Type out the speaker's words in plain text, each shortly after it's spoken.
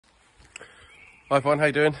Hi everyone, how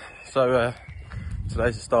you doing? So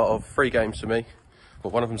today's the start of 3 games for me.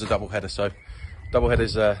 Well, one of them's a double header, so double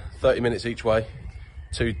header's 30 minutes each way,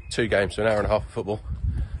 two games, so an hour and a half of football,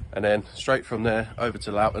 and then straight from there over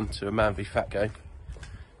to Loughton to a man v Fat game.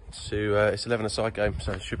 It's 11-a-side game,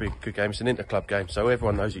 so it should be a good game. It's an inter-club game, so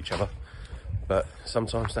everyone knows each other, but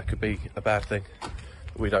sometimes that could be a bad thing.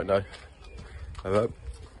 We don't know.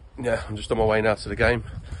 Yeah, I'm just on my way now to the game.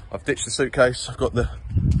 I've ditched the suitcase. I've got the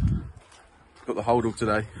hold all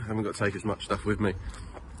today. I haven't got to take as much stuff with me.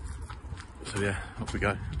 So yeah, off we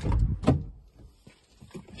go.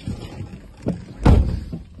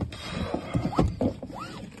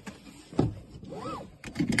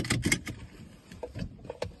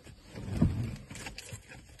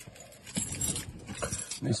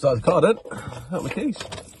 Need to start the car then. Out my keys.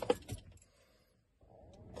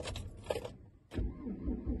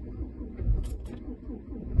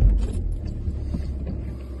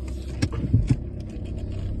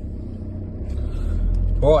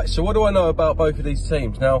 Right, so what do I know about both of these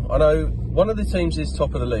teams? Now, I know one of the teams is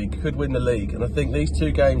top of the league, could win the league, and I think these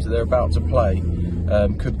 2 games that they're about to play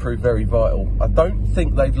could prove very vital. I don't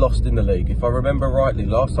think they've lost in the league. If I remember rightly,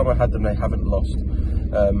 last time I had them, they haven't lost.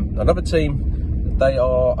 Another team, they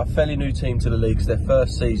are a fairly new team to the league. It's their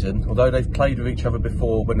first season. Although they've played with each other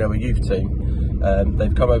before when they were a youth team,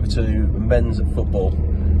 they've come over to men's football.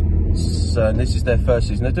 So, and this is their first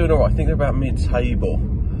season. They're doing all right. I think they're about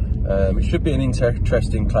mid-table. It should be an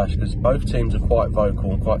interesting clash because both teams are quite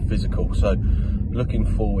vocal and quite physical, so looking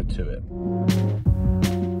forward to it.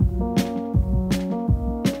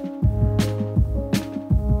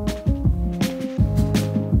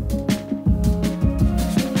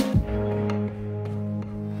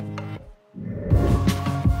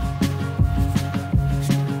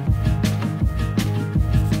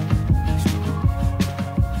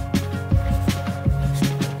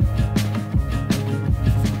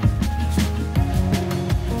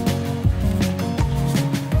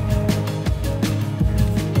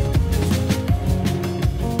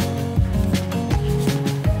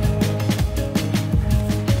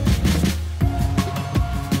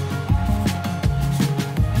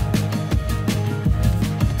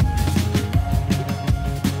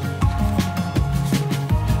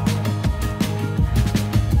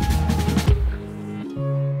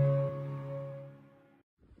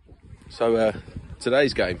 So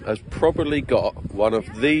today's game has probably got one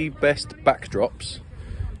of the best backdrops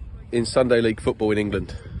in Sunday League football in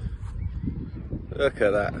England. Look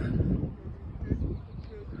at that.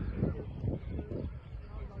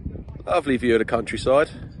 Lovely view of the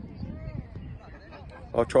countryside.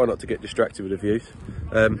 I'll try not to get distracted with the views.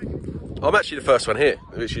 I'm actually the first one here,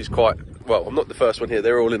 which is quite, well, I'm not the first one here,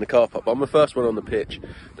 they're all in the car park, but I'm the first one on the pitch.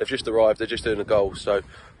 They've just arrived, they're just doing a goal, so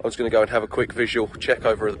I'm just going to go and have a quick visual check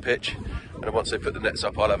over of the pitch, and then once they put the nets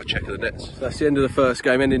up, I'll have a check of the nets. So that's the end of the first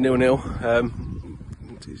game, ending 0-0.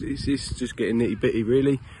 It's just getting nitty-bitty,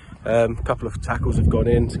 really. A couple of tackles have gone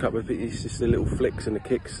in, a couple of it's just the little flicks and the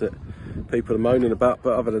kicks that people are moaning about,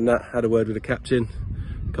 but other than that, had a word with the captain,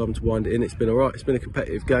 come to wind it in. It's been all right. It's been a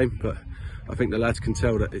competitive game, but I think the lads can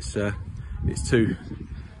tell that it's two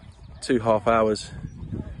half hours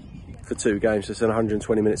for 2 games. So it's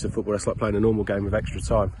 120 minutes of football. That's like playing a normal game with extra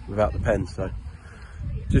time without the pens. So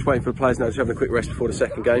just waiting for the players now, just having a quick rest before the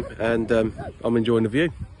second game, and I'm enjoying the view.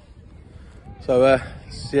 So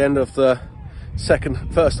it's the end of the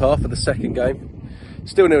first half of the second game.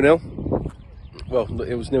 Still 0-0. Well,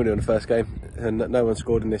 it was 0-0 in the first game, and no one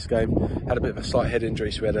scored in this game. Had a bit of a slight head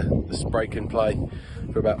injury, so we had this break in play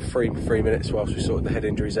for about three minutes whilst we sorted the head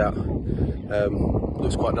injuries out.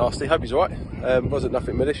 Looks quite nasty. Hope he's all right. Wasn't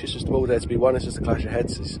nothing malicious, just a ball there to be won. It's just a clash of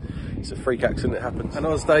heads. It's a freak accident that happens. And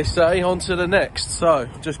as they say, on to the next. So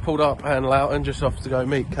just pulled up and Loughton, just off to go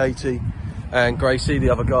meet Katie and Gracie, the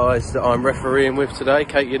other guys that I'm refereeing with today.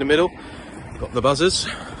 Katie in the middle, got the buzzers.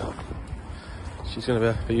 She's going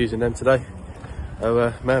to be using them today.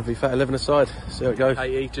 Oh, man v Fat 11-a-side. See how it goes.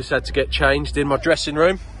 Katie just had to get changed in my dressing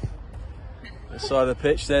room. The side of the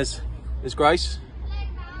pitch. There's Grace.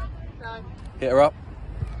 Hit her up.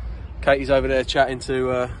 Katie's over there chatting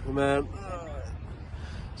to the man.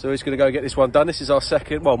 So he's going to go get this one done. This is our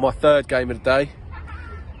my third game of the day.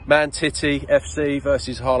 Man Titty FC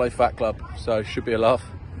versus Harlow Fat Club. So should be a laugh.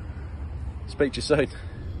 Speak to you soon.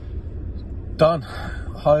 Done.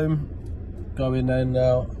 Home. Go in then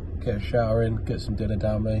now. Get a shower in, get some dinner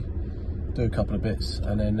down me, do a couple of bits,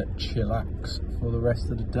 and then chillax for the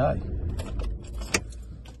rest of the day.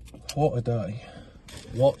 What a day.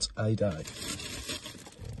 What a day.